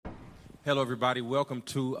Hello, everybody. Welcome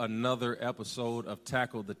to another episode of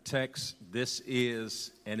Tackle the Text. This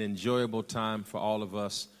is an enjoyable time for all of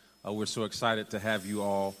us. We're so excited to have you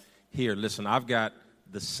all here. Listen, I've got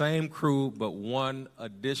the same crew, but one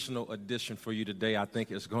additional addition for you today. I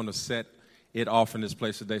think it's going to set it off in this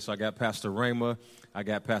place today. So I got Pastor Rhema, I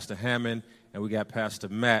got Pastor Hammond, and we got Pastor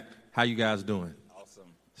Matt. How you guys doing? Awesome.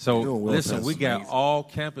 So well, listen, Pastor. we got all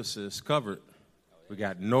campuses covered. We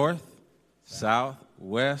got North, South,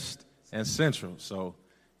 West, and Central. So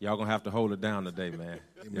y'all going to have to hold it down today, man.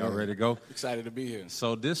 Y'all ready to go? Excited to be here.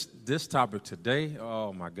 So this topic today,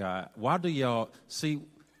 oh, my God. Why do y'all, see,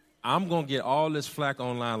 I'm going to get all this flack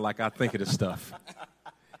online like I think of this stuff.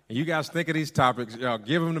 And you guys think of these topics, y'all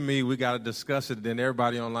give them to me. We got to discuss it. Then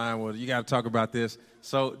everybody online, well, you got to talk about this.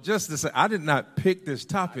 So just to say, I did not pick this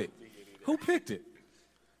topic. Who picked it?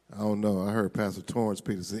 I don't know. I heard Pastor Torrance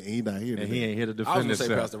pick it, and he's not here today. And he ain't here to I was defend going to say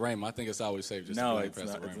himself. Pastor Raymond. I think it's always safe just to No, play it's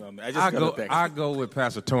Pastor not. It's Raymond. not. I just I go with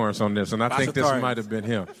Pastor Torrance on this, and I think this Torrance. might have been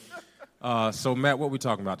him. So, Matt, what we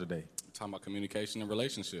talking about today? Talking about communication and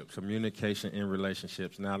relationships. Communication in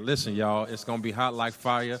relationships. Now, listen, y'all, it's going to be hot like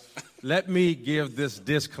fire. Let me give this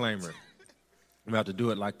disclaimer. I'm about to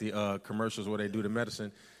do it like the commercials where they do the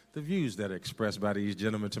medicine. The views that are expressed by these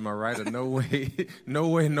gentlemen to my right are no way,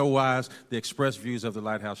 no wise the expressed views of the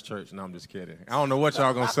Lighthouse Church. No, I'm just kidding. I don't know what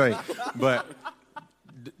y'all going to say, but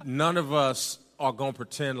none of us are going to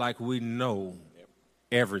pretend like we know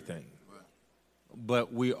everything.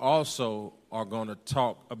 But we also are going to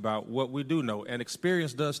talk about what we do know. And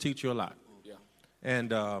experience does teach you a lot. Yeah.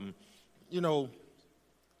 And,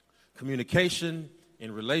 communication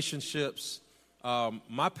in relationships.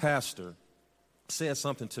 My pastor said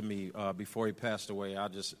something to me before he passed away. I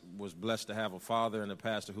just was blessed to have a father and a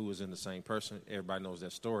pastor who was in the same person. Everybody knows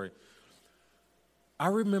that story. I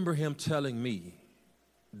remember him telling me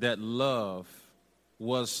that love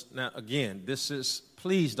was, now again, this is,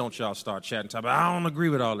 please don't y'all start chatting. I don't agree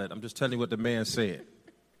with all that. I'm just telling you what the man said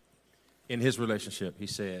in his relationship. He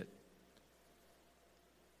said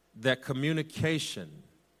that communication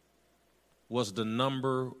was the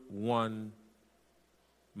number one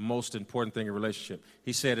most important thing in a relationship.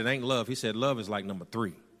 He said it ain't love. He said love is like number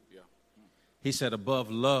 3. Yeah. He said above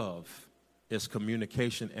love is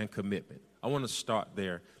communication and commitment. I want to start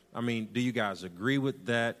there. I mean, do you guys agree with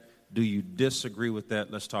that? Do you disagree with that?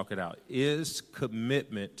 Let's talk it out. Is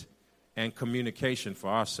commitment and communication, for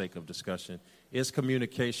our sake of discussion, is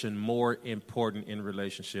communication more important in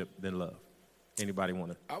relationship than love? Anybody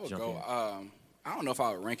want to I would jump go, in? I don't know if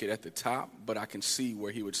I would rank it at the top, but I can see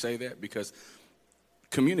where he would say that because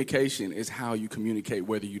communication is how you communicate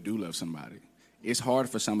whether you do love somebody. It's hard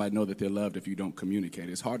for somebody to know that they're loved if you don't communicate.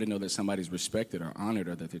 It's hard to know that somebody's respected or honored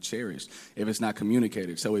or that they're cherished if it's not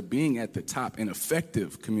communicated. So it being at the top in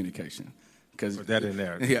effective communication. Put that in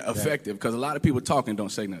there. Yeah, effective, because a lot of people talk and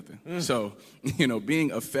don't say nothing. So,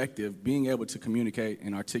 being effective, being able to communicate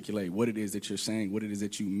and articulate what it is that you're saying, what it is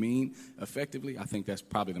that you mean effectively, I think that's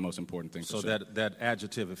probably the most important thing. So for sure. that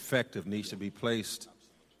adjective effective needs to be placed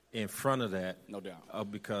in front of that. No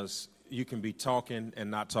doubt. Because you can be talking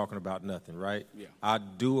and not talking about nothing, right? Yeah. I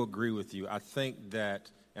do agree with you. I think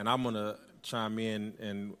that, and I'm going to chime in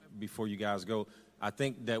and before you guys go, I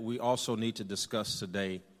think that we also need to discuss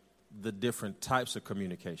today the different types of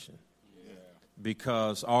communication. Yeah.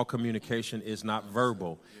 Because all communication is not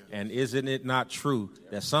verbal. Yeah. And isn't it not true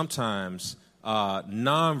that sometimes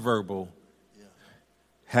nonverbal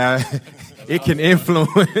it can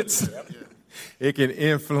influence it can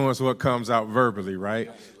influence what comes out verbally,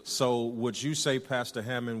 right? So would you say, Pastor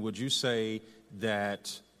Hammond, would you say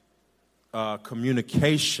that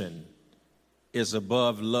communication is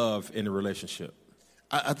above love in a relationship?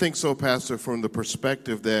 I think so, Pastor, from the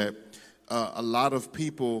perspective that a lot of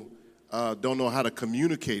people don't know how to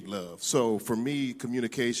communicate love. So for me,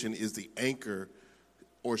 communication is the anchor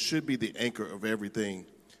or should be the anchor of everything.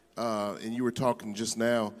 And you were talking just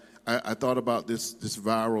now. I thought about this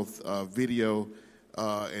viral video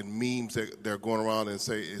and memes that they're going around and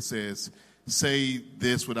it says, say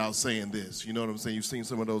this without saying this. You know what I'm saying? You've seen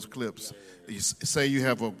some of those clips. You say you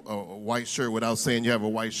have a white shirt without saying you have a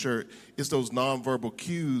white shirt. It's those nonverbal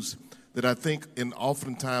cues that I think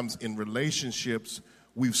oftentimes in relationships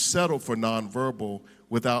we've settled for nonverbal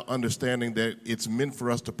without understanding that it's meant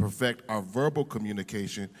for us to perfect our verbal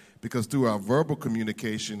communication, because through our verbal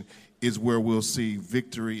communication is where we'll see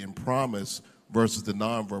victory and promise versus the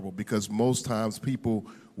nonverbal, because most times people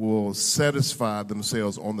will satisfy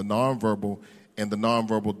themselves on the nonverbal and the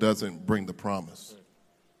nonverbal doesn't bring the promise.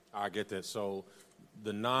 I get that. So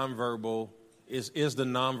the nonverbal, is the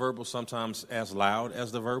nonverbal sometimes as loud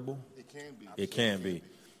as the verbal? It can be. It can be.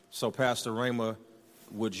 So Pastor Rhema,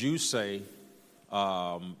 would you say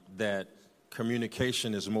that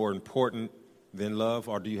communication is more important than love,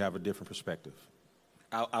 or do you have a different perspective?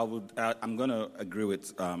 I'm going to agree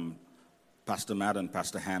with Pastor Matt and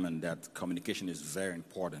Pastor Hammond that communication is very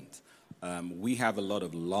important. We have a lot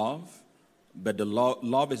of love, but the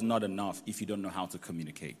love is not enough if you don't know how to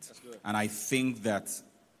communicate. And I think that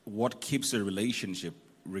what keeps a relationship,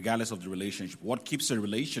 regardless of the relationship, what keeps a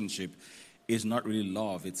relationship is not really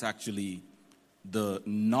love. It's actually the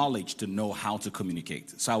knowledge to know how to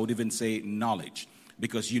communicate. So I would even say knowledge,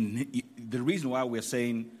 because the reason why we're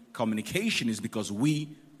saying communication is because we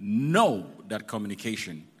know that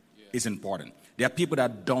communication is important. There are people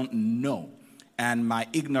that don't know, and my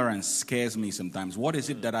ignorance scares me sometimes. What is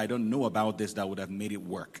it that I don't know about this that would have made it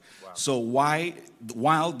work? Wow. So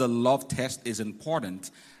while the love test is important,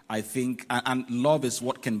 I think, and love is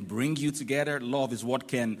what can bring you together, love is what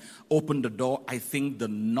can open the door, I think the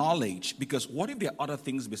knowledge, because what if there are other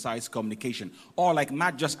things besides communication? Or like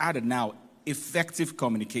Matt just added now, effective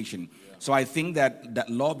communication. Yeah. So I think that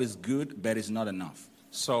love is good, but it's not enough.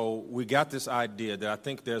 So we got this idea that I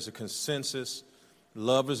think there's a consensus.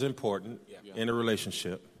 Love is important in a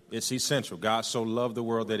relationship. It's essential. God so loved the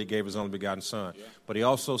world that he gave his only begotten son. Yeah. But he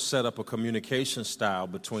also set up a communication style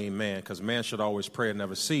between man, because man should always pray and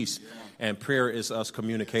never cease. Yeah. And prayer is us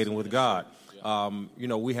communicating with God. Yeah.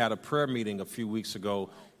 We had a prayer meeting a few weeks ago,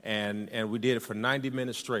 and we did it for 90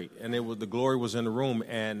 minutes straight. And the glory was in the room.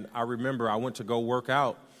 And I remember I went to go work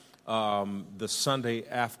out the Sunday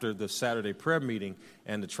after the Saturday prayer meeting,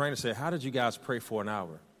 and the trainer said, "How did you guys pray for an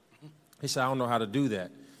hour?" He said, "I don't know how to do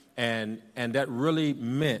that." And that really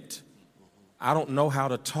meant I don't know how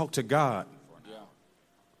to talk to God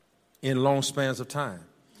in long spans of time.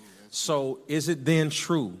 So is it then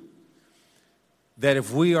true that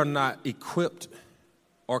if we are not equipped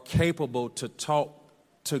or capable to talk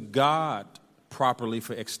to God properly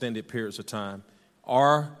for extended periods of time,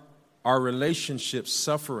 are our relationships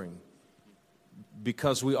suffering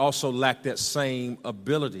because we also lack that same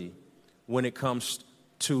ability when it comes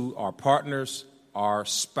to our partners, our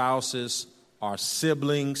spouses, our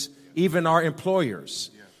siblings, even our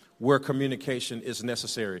employers, where communication is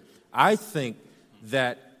necessary? I think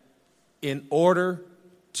that in order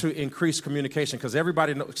to increase communication, because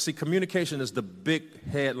everybody knows, communication is the big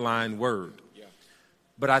headline word. Yeah.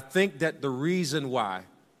 But I think that the reason why,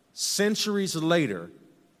 centuries later,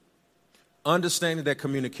 understanding that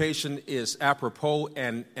communication is apropos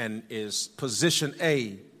and is position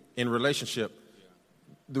A in relationship,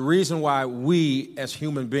 the reason why we as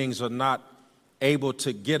human beings are not able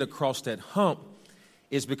to get across that hump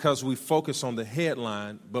is because we focus on the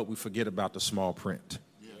headline, but we forget about the small print.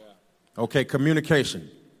 Yeah. Okay, communication,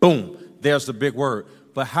 boom, there's the big word.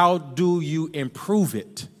 But how do you improve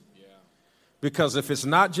it? Yeah. Because if it's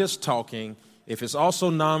not just talking, if it's also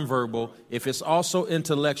nonverbal, if it's also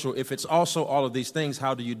intellectual, if it's also all of these things,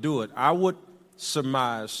 how do you do it? I would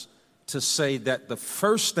surmise to say that the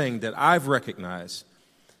first thing that I've recognized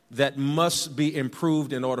that must be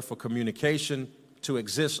improved in order for communication to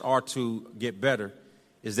exist or to get better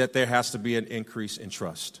is that there has to be an increase in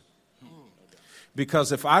trust.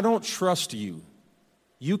 Because if I don't trust you,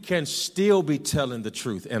 you can still be telling the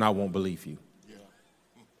truth and I won't believe you.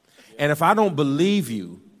 And if I don't believe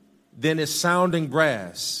you, then it's sounding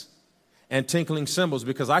brass and tinkling cymbals,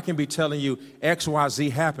 because I can be telling you X, Y, Z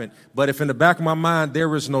happened, but if in the back of my mind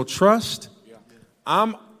there is no trust,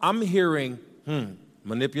 I'm hearing,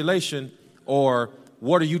 manipulation, or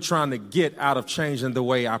what are you trying to get out of changing the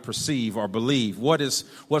way I perceive or believe?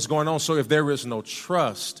 What's going on? So if there is no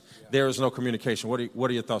trust, there is no communication. What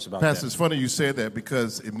are your thoughts about Pastor, that? It's funny you said that,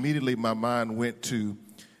 because immediately my mind went to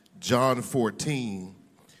John 14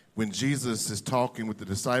 when Jesus is talking with the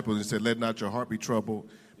disciples and said, "Let not your heart be troubled.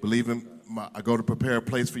 Believe in I go to prepare a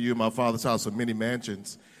place for you in my Father's house of many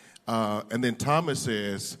mansions." And then Thomas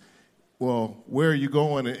says, "Well, where are you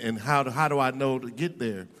going, and how do I know to get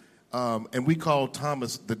there?" And we call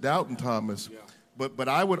Thomas the doubting Thomas. Yeah. But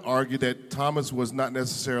I would argue that Thomas was not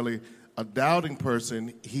necessarily a doubting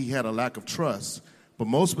person. He had a lack of trust. But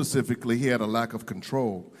most specifically, he had a lack of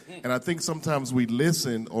control. And I think sometimes we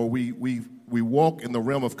listen, or we walk in the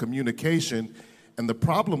realm of communication, and the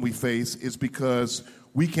problem we face is because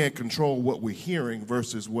we can't control what we're hearing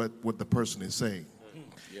versus what the person is saying.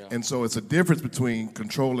 Yeah. And so it's a difference between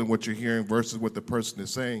controlling what you're hearing versus what the person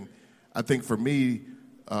is saying. I think for me,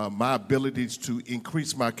 my abilities to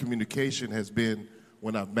increase my communication has been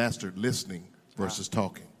when I've mastered listening versus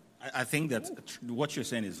talking. I think that what you're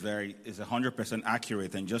saying is 100%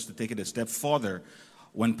 accurate. And just to take it a step further,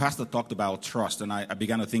 when Pastor talked about trust, and I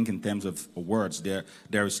began to think in terms of words, there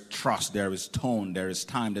is trust, there is tone, there is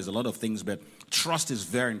time, there's a lot of things, but trust is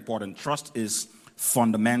very important. Trust is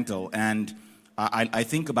fundamental. And I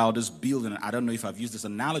think about this building. I don't know if I've used this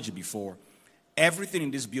analogy before. Everything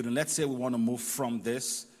in this building, let's say we want to move from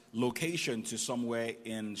this location to somewhere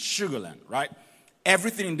in Sugarland, right?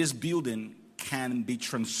 Everything in this building can be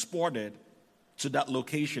transported to that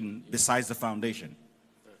location besides the foundation.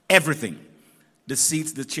 Everything. The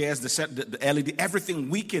seats, the chairs, the set, the LED, everything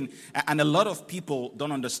we can. And a lot of people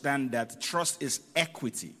don't understand that trust is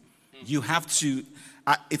equity. You have to,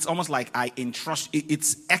 it's almost like I entrust,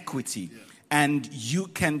 it's equity. And you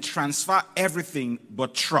can transfer everything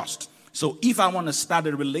but trust. So if I want to start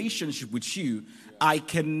a relationship with you, I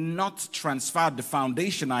cannot transfer the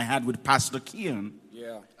foundation I had with Pastor Keon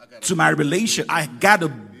to my relation. I got to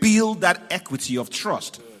build that equity of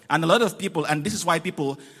trust. And a lot of people, and this is why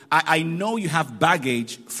people, I know you have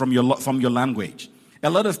baggage from your language. A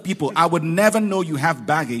lot of people, I would never know you have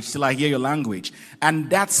baggage till I hear your language. And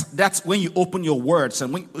that's when you open your words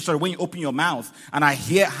and when you open your mouth and I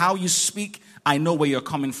hear how you speak, I know where you're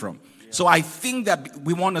coming from. So I think that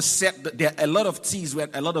we want to set, there are a lot of T's where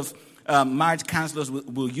a lot of marriage counselors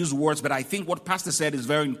will use words, but I think what Pastor said is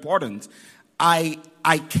very important. I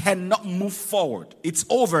cannot move forward. It's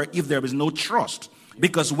over if there is no trust.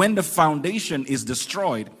 Because when the foundation is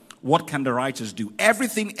destroyed, what can the righteous do?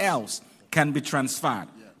 Everything else can be transferred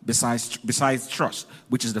besides trust,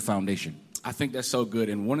 which is the foundation. I think that's so good.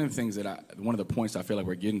 And one of the things one of the points I feel like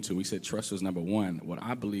we're getting to, we said trust was number one. What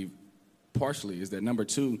I believe partially is that number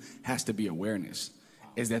two has to be awareness.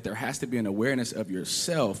 Is that there has to be an awareness of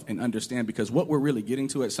yourself and understand, because what we're really getting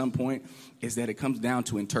to at some point is that it comes down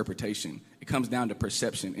to interpretation. It comes down to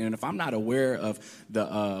perception. And if I'm not aware of the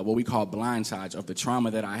what we call blind sides of the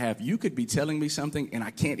trauma that I have, you could be telling me something and I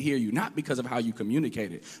can't hear you, not because of how you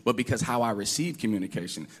communicate it, but because how I receive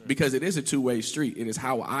communication. Because it is a two-way street. It is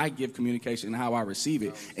how I give communication and how I receive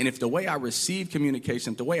it. And if the way I receive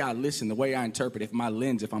communication, the way I listen, the way I interpret, if my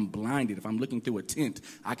lens, if I'm blinded, if I'm looking through a tent,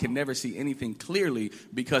 I can never see anything clearly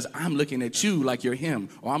because I'm looking at you like you're him,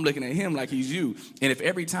 or I'm looking at him like he's you. And if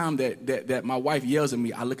every time that my wife yells at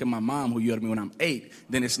me, I look at my mom who yelled at me when I'm 8,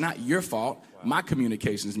 then it's not your fault. My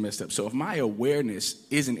communication is messed up. So if my awareness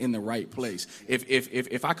isn't in the right place,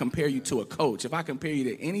 if I compare you to a coach, if I compare you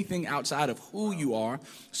to anything outside of who you are,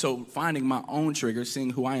 so finding my own triggers, seeing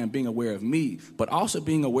who I am, being aware of me, but also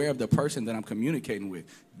being aware of the person that I'm communicating with,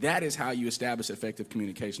 that is how you establish effective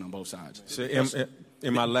communication on both sides. So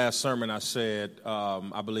in my last sermon, I said,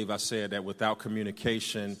 I believe I said that without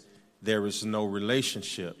communication, there is no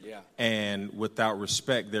relationship. Yeah. And without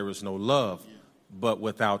respect, there is no love. But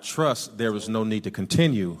without trust, there is no need to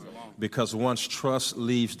continue. Because once trust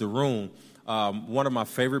leaves the room, one of my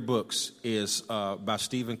favorite books is by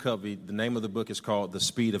Stephen Covey. The name of the book is called The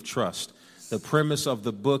Speed of Trust. The premise of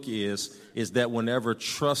the book is that whenever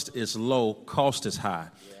trust is low, cost is high.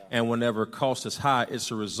 And whenever cost is high,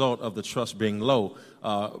 it's a result of the trust being low.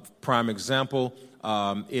 Prime example,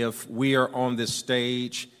 if we are on this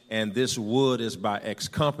stage and this wood is by X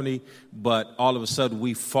company, but all of a sudden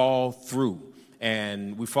we fall through.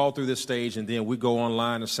 And we fall through this stage and then we go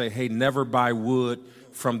online and say, hey, never buy wood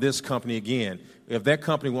from this company again. If that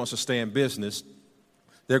company wants to stay in business,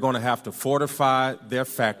 they're going to have to fortify their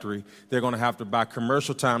factory. They're going to have to buy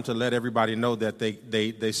commercial time to let everybody know that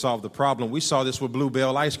they solved the problem. We saw this with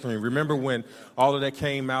Bluebell ice cream. Remember when all of that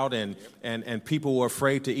came out and people were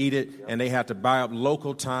afraid to eat it and they had to buy up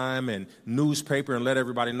local time and newspaper and let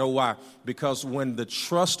everybody know why? Because when the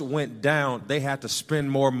trust went down, they had to spend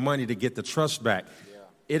more money to get the trust back.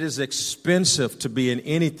 It is expensive to be in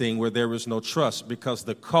anything where there is no trust because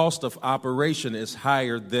the cost of operation is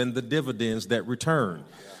higher than the dividends that return.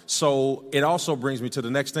 So it also brings me to the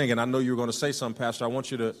next thing, and I know you're going to say something, Pastor. I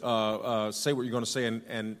want you to say what you're going to say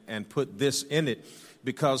and put this in it,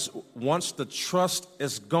 because once the trust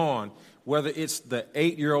is gone, whether it's the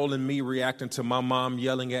 8-year-old in me reacting to my mom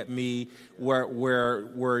yelling at me, where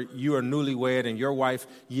you are newlywed and your wife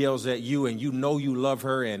yells at you and you know you love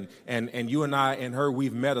her and you and I and her,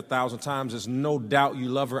 we've met 1,000 times. There's no doubt you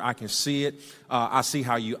love her. I can see it. I see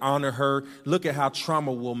how you honor her. Look at how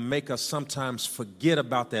trauma will make us sometimes forget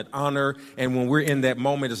about that honor. And when we're in that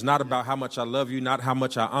moment, it's not about how much I love you, not how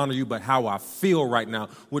much I honor you, but how I feel right now,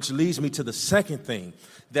 which leads me to the second thing.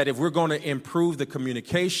 That if we're going to improve the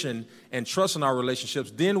communication and trust in our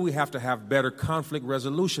relationships, then we have to have better conflict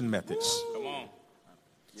resolution methods. Come on.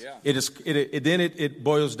 Yeah. It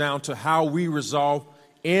boils down to how we resolve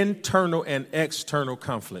internal and external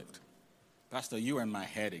conflict. Pastor, you are in my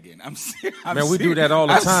head again. I'm Man, we do that all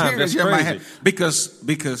the time. That's You're in my crazy. head.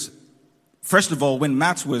 Because first of all, when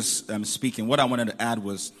Matt was speaking, what I wanted to add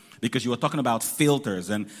was because you were talking about filters,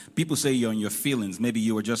 and people say you're in your feelings. Maybe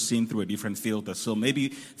you were just seeing through a different filter. So maybe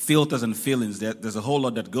filters and feelings, there's a whole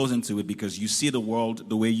lot that goes into it because you see the world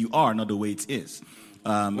the way you are, not the way it is.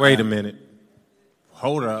 Wait a minute.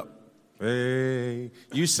 Hold up. Hey,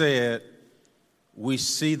 you said we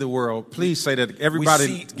see the world. Please say that.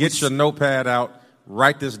 Everybody get your notepad out.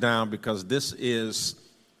 Write this down, because this is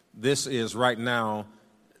right now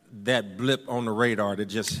that blip on the radar that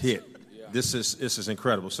just hit. Yeah. This is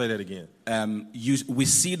incredible. Say that again. We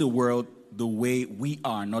see the world the way we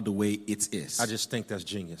are, not the way it is. I just think that's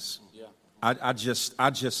genius. Yeah. I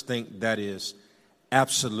just think that is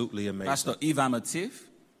absolutely amazing. Pastor, if I'm a thief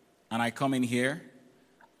and I come in here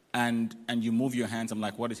and you move your hands, I'm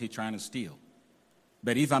like, what is he trying to steal?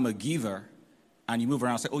 But if I'm a giver and you move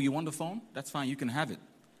around and say, oh, you want the phone? That's fine, you can have it.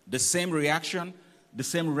 The same reaction, the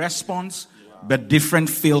same response, but different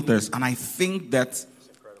filters. And I think that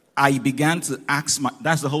I began to ask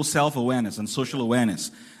that's the whole self-awareness and social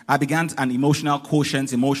awareness. I began an emotional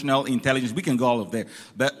quotient, emotional intelligence. We can go all of there.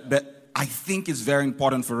 But I think it's very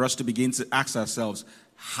important for us to begin to ask ourselves,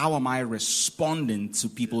 how am I responding to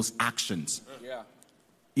people's actions?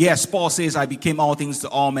 Yes, Paul says, I became all things to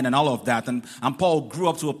all men and all of that. And Paul grew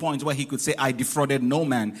up to a point where he could say, I defrauded no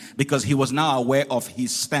man, because he was now aware of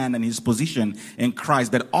his stand and his position in Christ.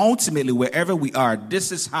 But ultimately, wherever we are,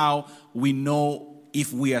 this is how we know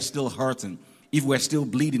if we are still hurting, if we're still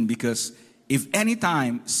bleeding. Because if any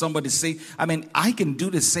time somebody say, I can do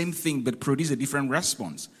the same thing but produce a different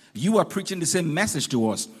response. You are preaching the same message to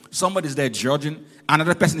us. Somebody's there judging,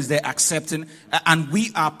 another person is there accepting, and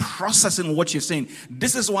we are processing what you're saying.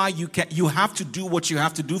 This is why you have to do what you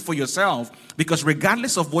have to do for yourself, because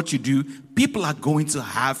regardless of what you do, people are going to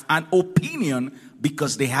have an opinion,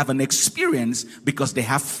 because they have an experience, because they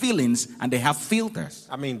have feelings, and they have filters.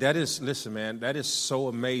 Listen, man, that is so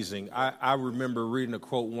amazing. I remember reading a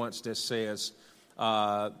quote once that says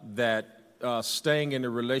that staying in a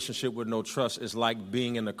relationship with no trust is like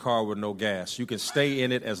being in a car with no gas. You can stay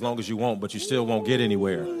in it as long as you want, but you still won't get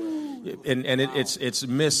anywhere. And it's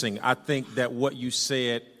missing. I think that what you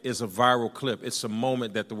said is a viral clip. It's a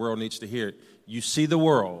moment that the world needs to hear. You see the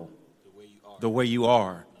world the way you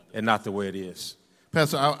are and not the way it is.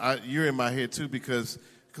 Pastor, you're in my head too, because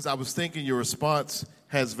I was thinking your response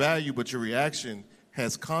has value, but your reaction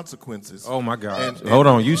has consequences. Oh my God! Hold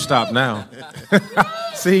on, you stop now.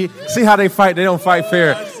 see how they fight? They don't fight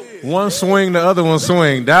fair. One swing, the other one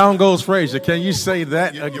swing. Down goes Frazier. Can you say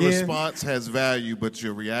that again? Your response has value, but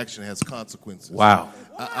your reaction has consequences. Wow.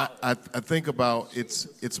 I think about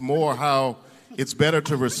it's more how it's better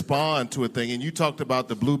to respond to a thing. And you talked about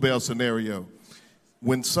the Bluebell scenario.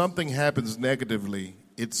 When something happens negatively,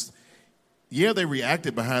 they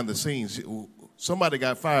reacted behind the scenes. Somebody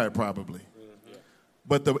got fired probably.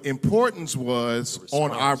 But the importance was on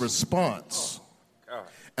our response.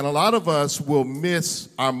 And a lot of us will miss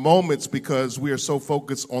our moments because we are so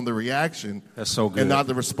focused on the reaction. That's so good. And not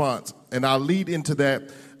the response. And I'll lead into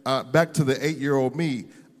that back to the 8-year-old me.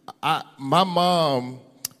 My mom,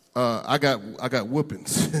 I got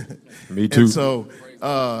whoopings. Me too. And so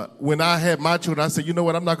when I had my children, I said, you know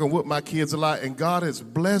what, I'm not going to whoop my kids a lot. And God has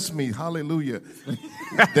blessed me, hallelujah,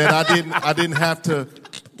 that I didn't have to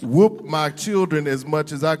whoop my children as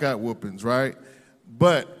much as I got whoopings, right?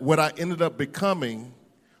 But what I ended up becoming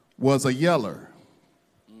was a yeller.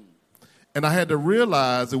 And I had to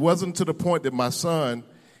realize it wasn't to the point that my son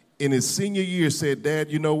in his senior year said,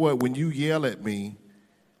 Dad, you know what, when you yell at me,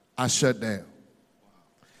 I shut down.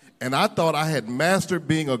 And I thought I had mastered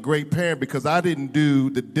being a great parent because I didn't do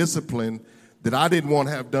the discipline that I didn't want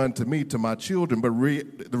to have done to me, to my children. But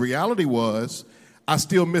the reality was I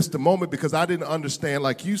still missed the moment because I didn't understand,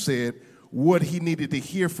 like you said, what he needed to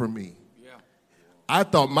hear from me. Yeah. I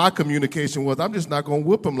thought my communication was, I'm just not going to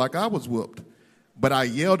whoop him like I was whooped. But I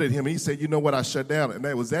yelled at him, and he said, you know what, I shut down. And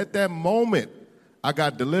it was at that moment I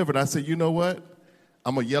got delivered. I said, you know what?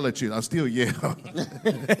 I'm going to yell at you. I'll still yell.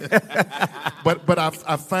 But I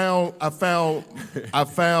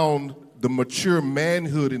found the mature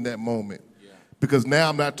manhood in that moment. Yeah. Because now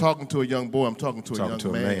I'm not talking to a young boy, I'm talking to a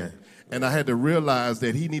young man. And I had to realize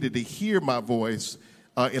that he needed to hear my voice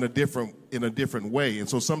in a different way. And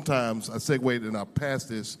so sometimes I segued and I'll pass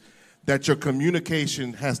this, that your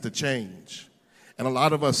communication has to change. And a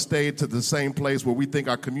lot of us stay to the same place where we think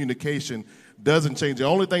our communication doesn't change. The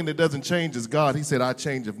only thing that doesn't change is God. He said, I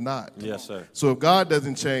change if not. Yes, sir. So if God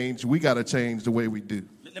doesn't change, we got to change the way we do.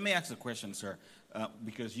 Let me ask a question, sir.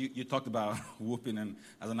 Because you talked about whooping, and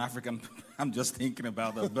as an African, I'm just thinking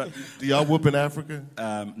about that. But do y'all whoop in Africa?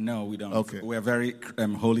 No, we don't. Okay. We're very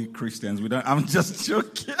holy Christians. We don't. I'm just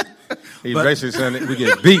joking. He's basically saying that we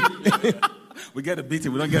get beat. We get a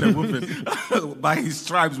beating, we don't get a whooping. By his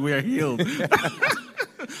stripes we are healed.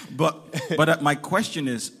 But my question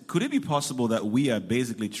is, could it be possible that we are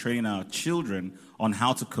basically training our children on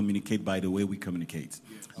how to communicate by the way we communicate?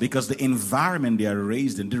 Because the environment they are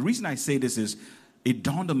raised in. The reason I say this is, it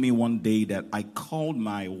dawned on me one day that I called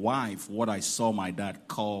my wife what I saw my dad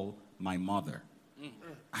call my mother.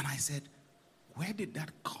 And I said, where did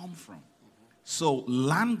that come from? So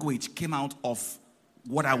language came out of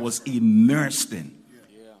what I was immersed in.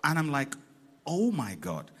 And I'm like, oh my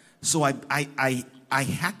God. So I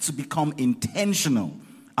had to become intentional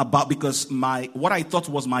about, because what I thought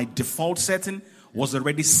was my default setting was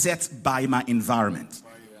already set by my environment.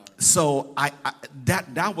 So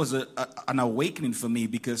that was an awakening for me,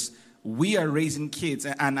 because we are raising kids,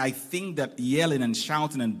 and I think that yelling and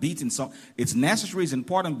shouting and beating, it's necessary, it's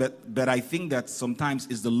important, but I think that sometimes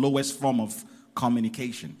it's the lowest form of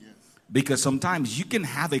communication. Because sometimes you can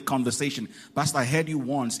have a conversation. Pastor, I heard you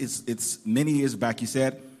once, it's many years back, you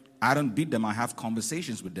said, I don't beat them, I have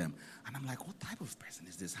conversations with them. And I'm like, what type of person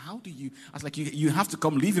is this? How do you? I was like, you have to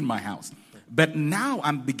come live in my house. But now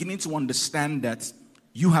I'm beginning to understand that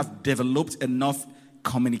you have developed enough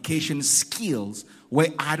communication skills where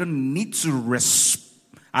I don't need to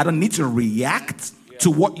react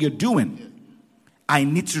to what you're doing. I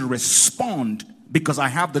need to respond because I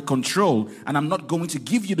have the control, and I'm not going to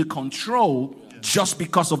give you the control just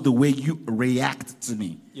because of the way you react to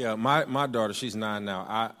me. Yeah, my daughter, she's 9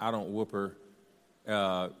 now. I don't whoop her.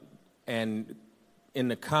 And in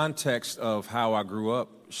the context of how I grew up,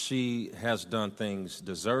 she has done things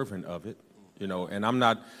deserving of it. You know, and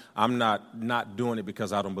I'm not doing it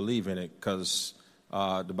because I don't believe in it, because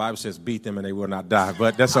the Bible says beat them and they will not die.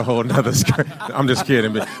 But that's a whole nother story. I'm just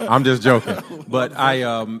kidding, but I'm just joking. But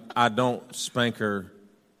I don't spank her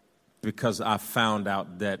because I found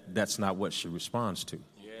out that that's not what she responds to.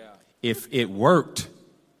 Yeah. If it worked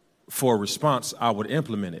for a response, I would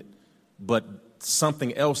implement it. But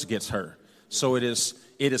something else gets her. So it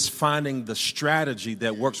is finding the strategy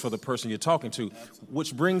that works for the person you're talking to,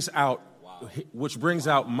 which brings out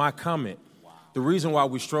my comment. The reason why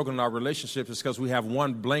we struggle in our relationships is because we have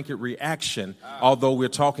one blanket reaction, although we're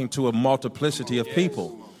talking to a multiplicity of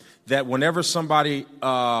people. That whenever somebody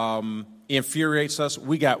infuriates us,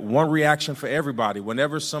 we got one reaction for everybody.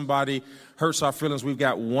 Whenever somebody hurts our feelings, we've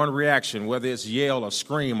got one reaction, whether it's yell or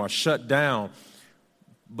scream or shut down.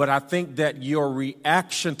 But I think that your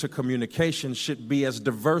reaction to communication should be as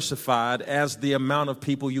diversified as the amount of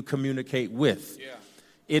people you communicate with. Yeah.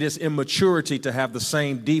 It is immaturity to have the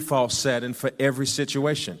same default setting for every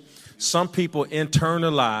situation. Some people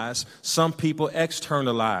internalize, some people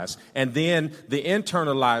externalize. And then the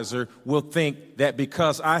internalizer will think that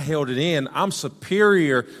because I held it in, I'm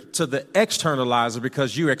superior to the externalizer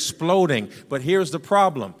because you're exploding. But here's the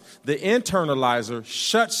problem. The internalizer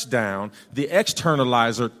shuts down, the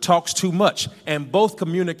externalizer talks too much. And both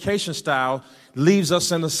communication style leaves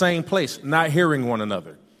us in the same place, not hearing one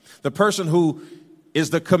another. The person who is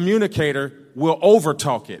the communicator will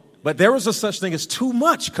overtalk it. But there is a such thing as too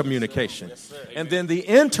much communication. Yes, and then the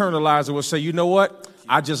internalizer will say, you know what?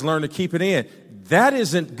 I just learned to keep it in. That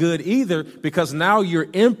isn't good either, because now you're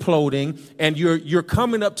imploding and you're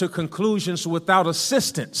coming up to conclusions without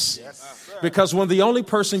assistance. Yes. Because when the only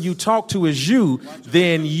person you talk to is you,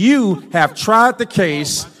 then you have tried the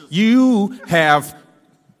case, you have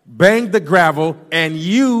banged the gravel, and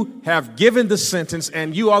you have given the sentence,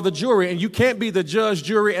 and you are the jury, and you can't be the judge,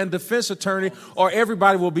 jury, and defense attorney, or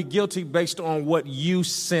everybody will be guilty based on what you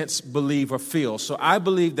sense, believe, or feel. So I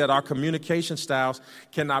believe that our communication styles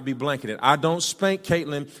cannot be blanketed. I don't spank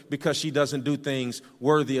Caitlin because she doesn't do things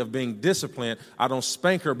worthy of being disciplined. I don't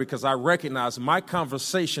spank her because I recognize my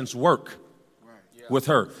conversations work with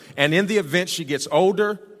her. And in the event she gets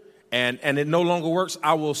older and it no longer works,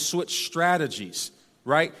 I will switch strategies.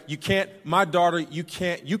 Right? You can't, my daughter, you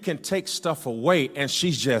can take stuff away and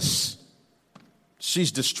she's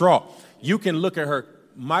distraught. You can look at her.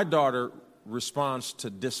 My daughter responds to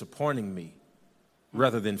disappointing me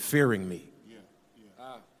rather than fearing me.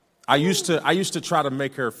 I used to try to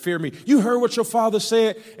make her fear me. You heard what your father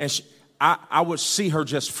said? And I would see her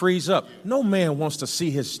just freeze up. No man wants to see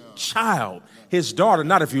his child, his daughter,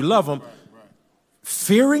 not if you love him,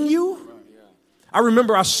 fearing you. I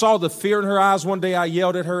remember I saw the fear in her eyes one day. I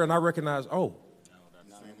yelled at her and I recognized,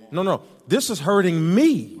 no, this is hurting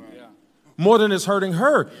me more than it's hurting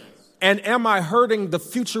her. And am I hurting the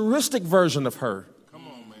futuristic version of her?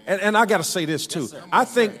 And I got to say this too. I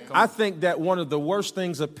think that one of the worst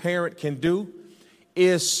things a parent can do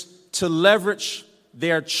is to leverage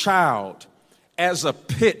their child as a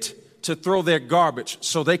pit to throw their garbage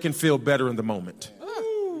so they can feel better in the moment.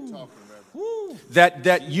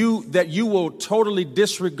 that you will totally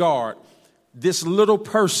disregard this little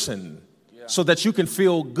person so that you can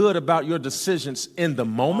feel good about your decisions in the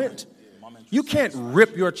moment. You can't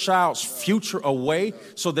rip your child's future away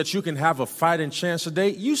so that you can have a fighting chance today.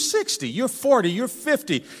 You're 60, you're 40, you're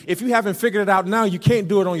 50. If you haven't figured it out now, you can't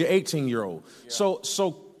do it on your 18-year-old. Yeah.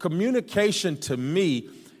 So communication to me,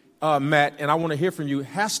 Matt, and I want to hear from you,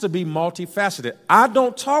 has to be multifaceted. I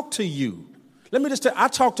don't talk to you. Let me just tell you, I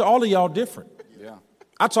talk to all of y'all different. Yeah.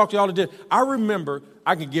 I talk to y'all different. I remember,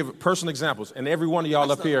 I can give personal examples, and every one of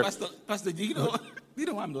y'all up here. Pastor, you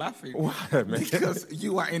know why I'm laughing? Why, man? Because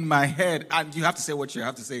you are in my head, and you have to say what you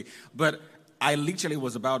have to say. But I literally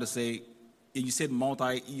was about to say, you said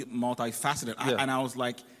multifaceted, yeah. And I was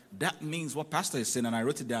like, that means what Pastor is saying, and I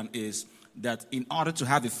wrote it down, is that in order to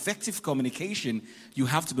have effective communication, you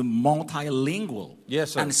have to be multilingual.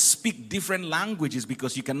 Yes, sir. And speak different languages,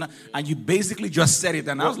 because you cannot. And you basically just said it,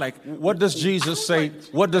 and I was like, what does Jesus say?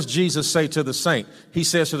 What does Jesus say to the saint? He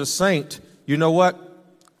says to the saint, you know what?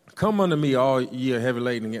 Come unto me, all ye are heavy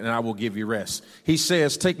laden, and I will give you rest. He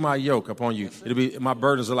says, take my yoke upon you. It'll be, my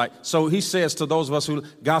burdens are light. So he says to those of us who,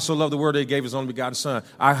 God so loved the world that he gave his only begotten son,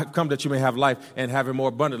 I have come that you may have life and have it more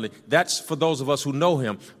abundantly. That's for those of us who know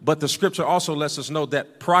him. But the scripture also lets us know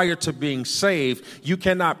that prior to being saved, you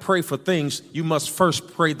cannot pray for things. You must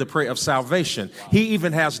first pray the prayer of salvation. He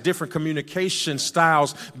even has different communication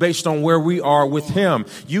styles based on where we are with him.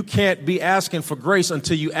 You can't be asking for grace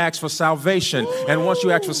until you ask for salvation. And once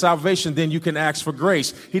you ask for salvation, then you can ask for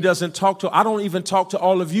grace. He doesn't talk to, I don't even talk to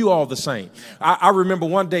all of you all the same. I remember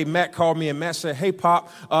one day Matt called me and Matt said, hey,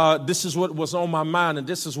 Pop, this is what was on my mind, and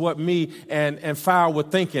this is what me and File were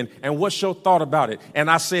thinking, and what's your thought about it?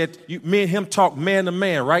 And I said, me and him talk man to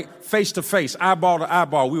man, right? Face to face, eyeball to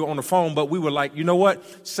eyeball. We were on the phone, but we were like, you know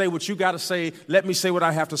what? Say what you got to say. Let me say what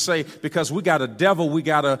I have to say, because we got a devil we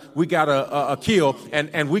got to kill,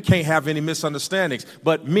 and we can't have any misunderstandings.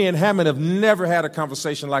 But me and Hammond have never had a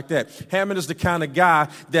conversation like that. Hammond is the kind of guy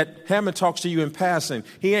that Hammond talks to you in passing.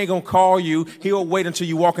 He ain't going to call you. He'll wait until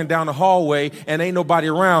you're walking down the hallway and ain't nobody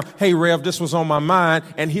around. Hey, Rev, this was on my mind,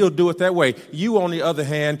 and he'll do it that way. You, on the other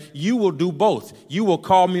hand, you will do both. You will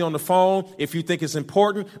call me on the phone if you think it's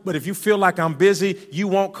important, but if you feel like I'm busy, you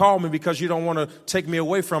won't call me because you don't want to take me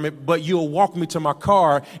away from it, but you'll walk me to my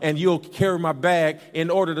car and you'll carry my bag in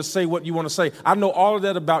order to say what you want to say. I know all of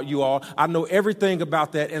that about you all. I know everything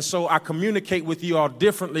about that, and so I communicate with you all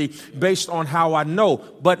differently based on how I know.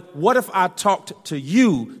 But what if I talked to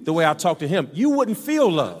you the way I talk to him? You wouldn't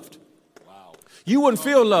feel loved. Wow. You wouldn't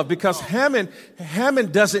feel loved because Hammond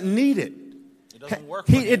doesn't need it. It doesn't work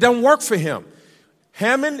for him. It doesn't work for him.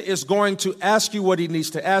 Hammond is going to ask you what he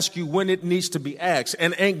needs to ask you when it needs to be asked,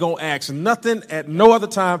 and ain't going to ask nothing at no other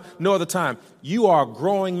time. You are a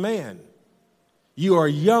growing man. You are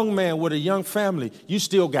a young man with a young family. You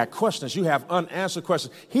still got questions. You have unanswered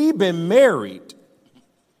questions. He been married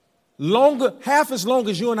half as long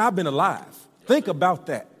as you and I have been alive. Think about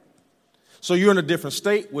that. So you're in a different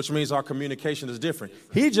state, which means our communication is different.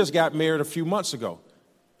 He just got married a few months ago,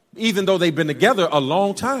 even though they've been together a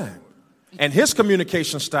long time. And his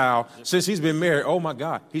communication style, since he's been married, oh my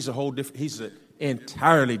God, he's an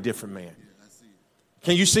entirely different man.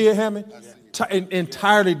 Can you see it, Hammond?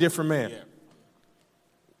 Entirely different man.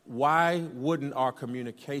 Why wouldn't our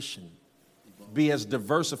communication be as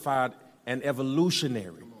diversified and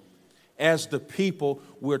evolutionary as the people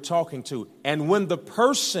we're talking to? And when the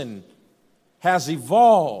person has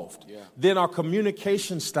evolved, then our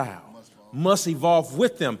communication style must evolve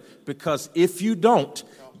with them, because if you don't,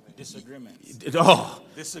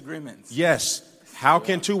 disagreements. Yes. How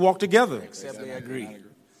can two walk together? Except they agree.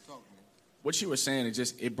 What you were saying,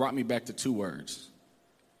 it brought me back to two words: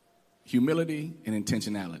 humility and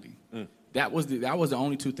intentionality. That was the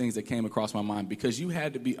only two things that came across my mind, because you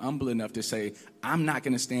had to be humble enough to say, I'm not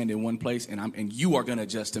going to stand in one place and you are going to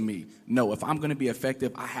adjust to me. No, if I'm going to be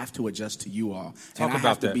effective, I have to adjust to you all. I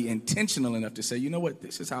have to be intentional enough to say, you know what,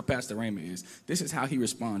 this is how Pastor Raymond is. This is how he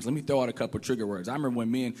responds. Let me throw out a couple trigger words. I remember when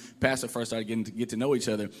me and Pastor first started get to know each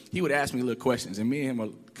other, he would ask me little questions, and me and him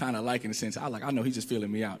were kind of like, in a sense, I know he's just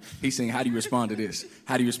feeling me out. He's saying, how do you respond to this?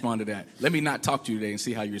 How do you respond to that? Let me not talk to you today and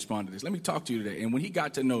see how you respond to this. Let me talk to you today. And when he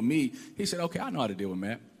got to know me, he said, okay, I know how to deal with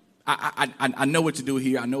Matt. I know what to do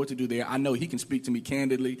here. I know what to do there. I know he can speak to me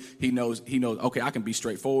candidly. He knows, okay, I can be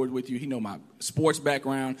straightforward with you. He knows my sports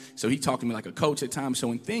background, so he talked to me like a coach at times.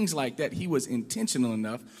 So in things like that, he was intentional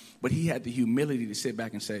enough, but he had the humility to sit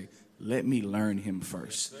back and say, let me learn him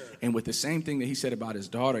first. Yes, and with the same thing that he said about his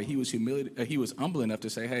daughter, he was humble enough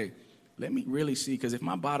to say, hey, let me really see, because if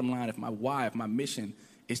my bottom line, if my mission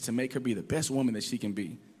is to make her be the best woman that she can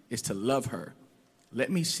be, is to love her, Let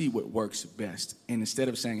me see what works best. And instead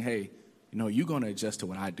of saying, hey, you're going to adjust to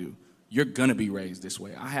what I do. You're going to be raised this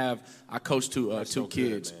way. I coached two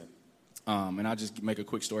kids. And I'll just make a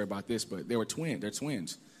quick story about this, but they're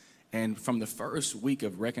twins. And from the first week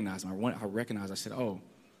of recognizing, I said, oh,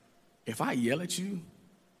 if I yell at you,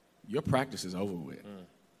 your practice is over with.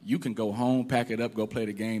 You can go home, pack it up, go play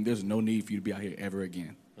the game. There's no need for you to be out here ever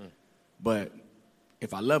again. But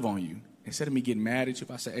if I love on you, instead of me getting mad at you,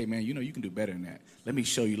 if I say, hey, man, you can do better than that. Let me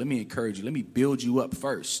show you. Let me encourage you. Let me build you up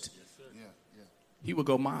first. He would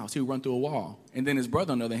go miles. He would run through a wall. And then his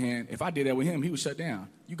brother, on the other hand, if I did that with him, he would shut down.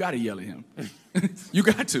 You got to yell at him. You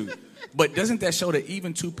got to. But doesn't that show that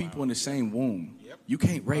even two people in the same womb, you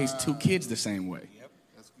can't raise two kids the same way?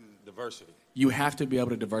 That's good. Diversity. You have to be able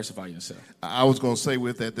to diversify yourself. I was going to say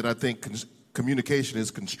with that I think communication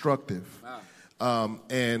is constructive.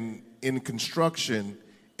 And in construction,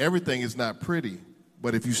 everything is not pretty.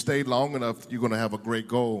 But if you stay long enough, you're going to have a great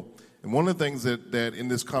goal. And one of the things that in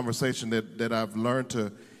this conversation that I've learned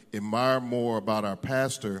to admire more about our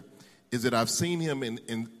pastor is that I've seen him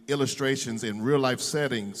in illustrations in real-life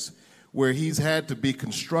settings where he's had to be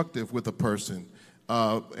constructive with a person,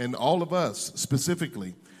 and all of us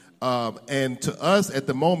specifically. And to us, at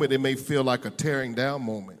the moment, it may feel like a tearing down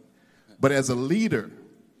moment. But as a leader,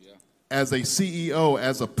 as a CEO,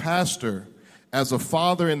 as a pastor, as a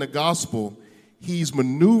father in the gospel, he's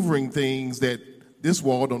maneuvering things that this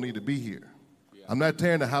wall don't need to be here. I'm not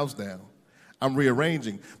tearing the house down. I'm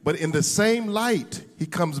rearranging. But in the same light, he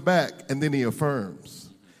comes back and then he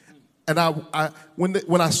affirms. And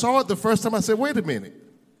when I saw it the first time, I said, wait a minute.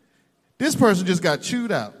 This person just got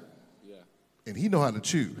chewed out. And he know how to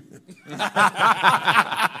chew.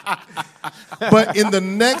 But in the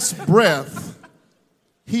next breath,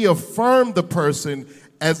 he affirmed the person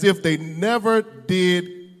as if they never did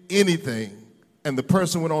anything. And the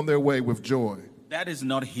person went on their way with joy. That is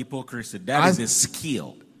not hypocrisy. That is a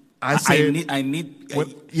skill. Yes.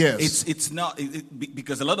 It's not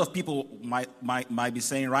because a lot of people might be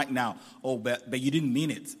saying right now, oh, but you didn't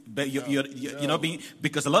mean it. But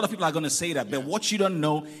because a lot of people are going to say that. But what you don't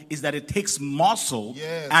know is that it takes muscle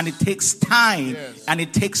and it takes time and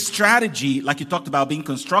it takes strategy, like you talked about being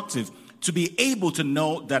constructive, to be able to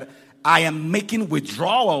know that I am making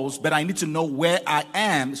withdrawals, but I need to know where I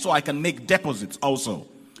am so I can make deposits also.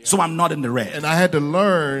 So I'm not in the red. And I had to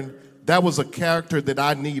learn that was a character that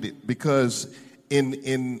I needed because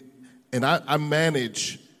I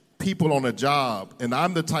manage people on a job, and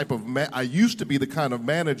I'm the type of I used to be the kind of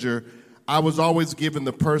manager. I was always given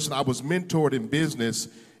the person I was mentored in business.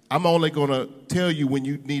 I'm only going to tell you when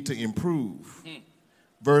you need to improve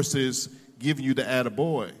versus giving you the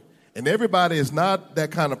attaboy. And everybody is not that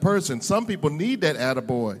kind of person. Some people need that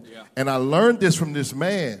attaboy. And I learned this from this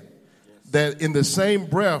man. That in the same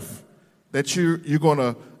breath that you're going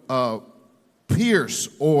to pierce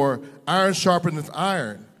or iron sharpens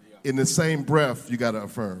iron, in the same breath you got to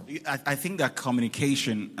affirm. I think that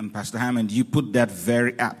communication, and Pastor Hammond, you put that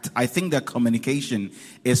very apt. I think that communication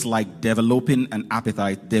is like developing an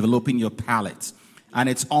appetite, developing your palate. And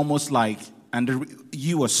it's almost like, and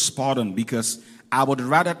you are spot on, because I would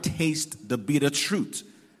rather taste the bitter truth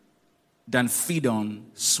than feed on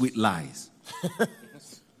sweet lies.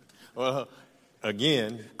 Well,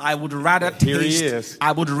 again, I would rather taste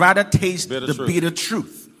the bitter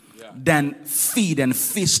truth than feed and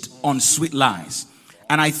feast on sweet lies.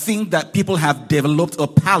 And I think that people have developed a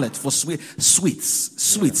palate for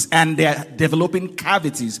sweets, and they're developing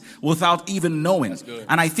cavities without even knowing.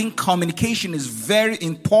 And I think communication is very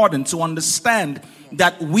important to understand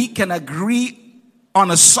that we can agree on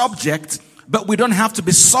a subject, but we don't have to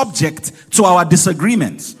be subject to our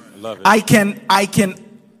disagreements. Love it.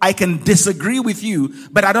 I can disagree with you,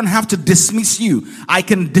 but I don't have to dismiss you. I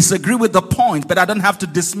can disagree with the point, but I don't have to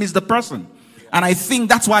dismiss the person. And I think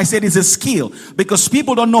that's why I said it's a skill, because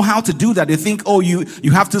people don't know how to do that. They think, oh, you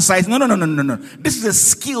have to size. No. This is a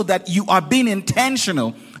skill that you are being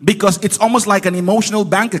intentional, because it's almost like an emotional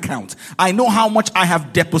bank account. I know how much I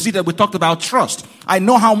have deposited. We talked about trust. I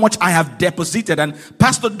know how much I have deposited. And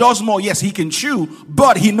Pastor Dosmo, yes, he can chew,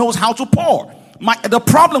 but he knows how to pour. The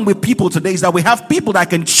problem with people today is that we have people that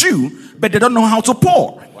can chew, but they don't know how to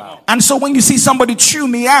pour. Wow. And so when you see somebody chew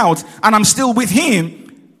me out and I'm still with him,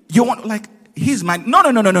 you want like, he's my, no.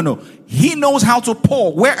 He knows how to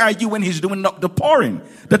pour. Where are you when he's doing the pouring?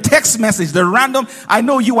 The text message, the random, I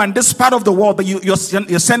know you are in this part of the world, but you're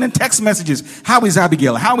sending text messages. How is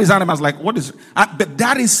Abigail? How is Adam? I was like, what is, but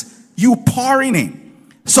that is you pouring in.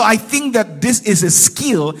 So I think that this is a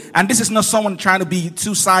skill, and this is not someone trying to be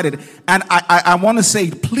two-sided. And I want to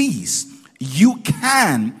say, please, you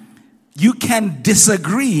can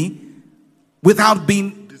disagree without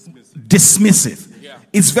being dismissive.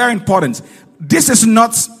 It's very important. This is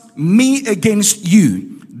not me against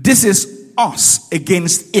you. This is us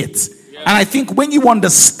against it. And I think when you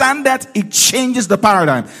understand that, it changes the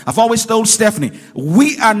paradigm. I've always told Stephanie,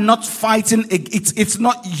 we are not fighting. It's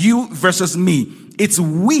not you versus me. It's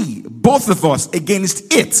we, both of us,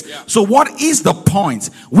 against it. Yeah. So what is the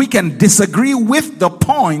point? We can disagree with the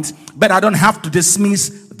point, but I don't have to dismiss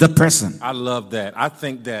the person. I love that. I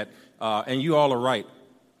think that, and you all are right.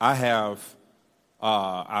 I've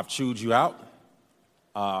chewed you out.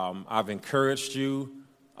 I've encouraged you.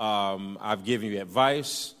 I've given you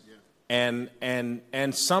advice. And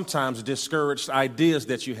sometimes discouraged ideas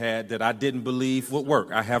that you had that I didn't believe would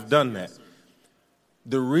work. I have done that.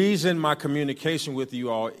 The reason my communication with you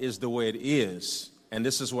all is the way it is, and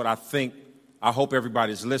this is what I hope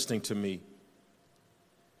everybody's listening to me.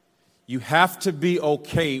 You have to be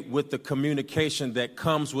okay with the communication that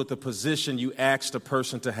comes with the position you ask the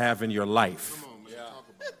person to have in your life.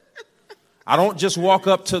 I don't just walk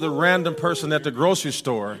up to the random person at the grocery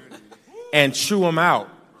store and chew them out.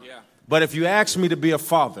 But if you ask me to be a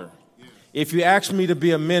father, if you ask me to be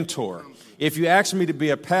a mentor, if you ask me to be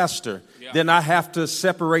a pastor, then I have to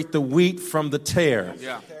separate the wheat from the tare.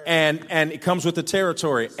 And it comes with the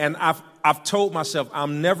territory. And I've told myself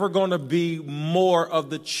I'm never going to be more of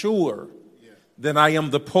the chewer than I am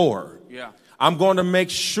the pourer. I'm going to make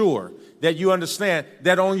sure that you understand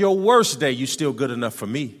that on your worst day, you're still good enough for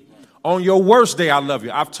me. On your worst day, I love you.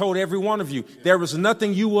 I've told every one of you, there is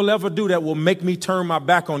nothing you will ever do that will make me turn my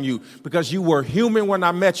back on you, because you were human when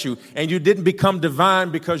I met you, and you didn't become divine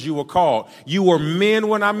because you were called. You were men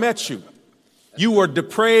when I met you. You were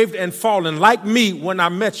depraved and fallen like me when I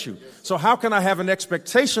met you. So how can I have an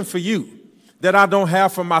expectation for you that I don't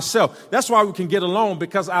have for myself? That's why we can get along,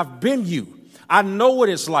 because I've been you. I know what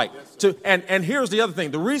it's like to, and here's the other thing.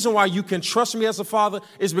 The reason why you can trust me as a father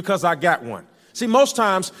is because I got one. See, most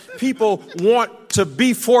times people want to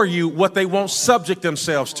be for you what they won't subject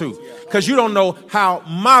themselves to, because you don't know how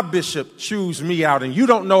my bishop chews me out, and you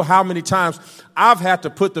don't know how many times I've had to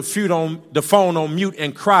put the phone on mute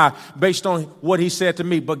and cry based on what he said to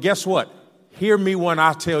me. But guess what? Hear me when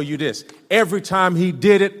I tell you this. Every time he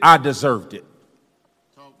did it, I deserved it.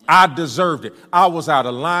 I deserved it. I was out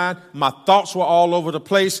of line. My thoughts were all over the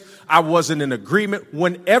place. I wasn't in agreement.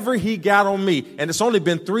 Whenever he got on me, and it's only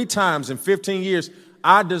been 3 times in 15 years,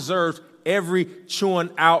 I deserved every chewing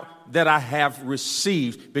out that I have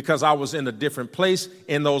received, because I was in a different place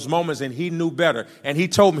in those moments, and he knew better. And he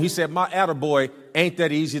told me, he said, my attaboy ain't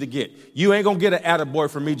that easy to get. You ain't going to get an attaboy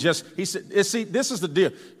from me. He said, see, this is the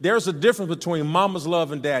deal. There's a difference between mama's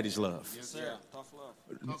love and daddy's love. Yes, sir. Tough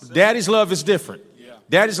love. Daddy's love is different.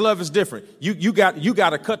 Daddy's love is different. You got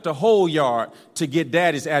to cut the whole yard to get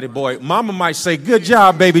daddy's attaboy. Mama might say, good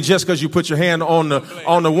job, baby, just because you put your hand on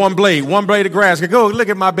the one blade of grass. Go look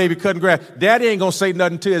at my baby cutting grass. Daddy ain't gonna say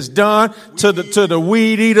nothing till it's done. To the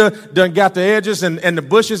weed eater done got the edges and the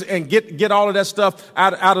bushes, and get all of that stuff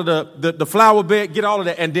out of the flower bed. Get all of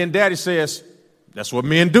that, and then daddy says, that's what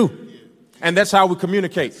men do, and that's how we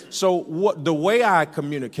communicate. So the way I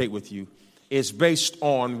communicate with you is based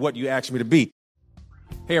on what you ask me to be.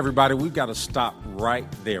 Hey, everybody, we've got to stop right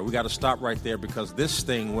there. We got to stop right there, because this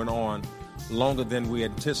thing went on longer than we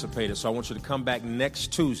anticipated. So I want you to come back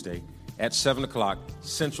next Tuesday at 7 o'clock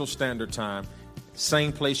Central Standard Time,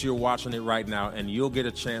 same place you're watching it right now, and you'll get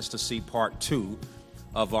a chance to see part 2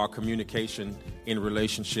 of our communication in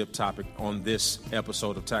relationship topic on this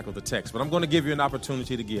episode of Tackle the Text. But I'm going to give you an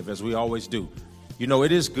opportunity to give, as we always do. You know,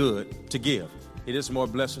 it is good to give. It is more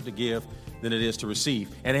blessed to give than it is to receive.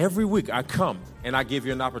 And every week I come and I give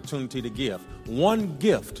you an opportunity to give. One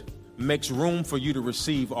gift makes room for you to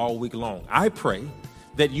receive all week long. I pray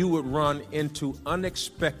that you would run into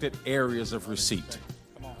unexpected areas of receipt.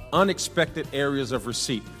 Unexpected areas of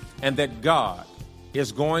receipt. And that God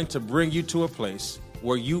is going to bring you to a place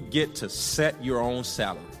where you get to set your own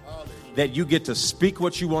salary. That you get to speak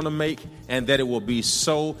what you want to make, and that it will be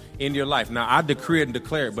so in your life. Now, I decree it and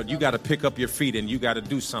declare it, but you got to pick up your feet and you got to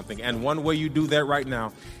do something. And one way you do that right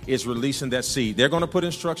now is releasing that seed. They're going to put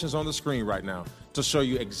instructions on the screen right now to show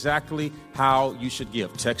you exactly how you should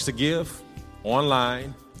give. Text to give,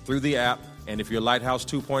 online, through the app. And if you're a Lighthouse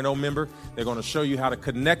 2.0 member, they're going to show you how to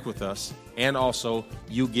connect with us. And also,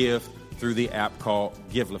 you give through the app called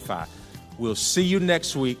Givelify. We'll see you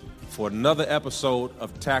next week for another episode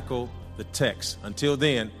of Tackle the Text. Until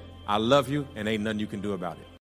then, I love you, and ain't nothing you can do about it.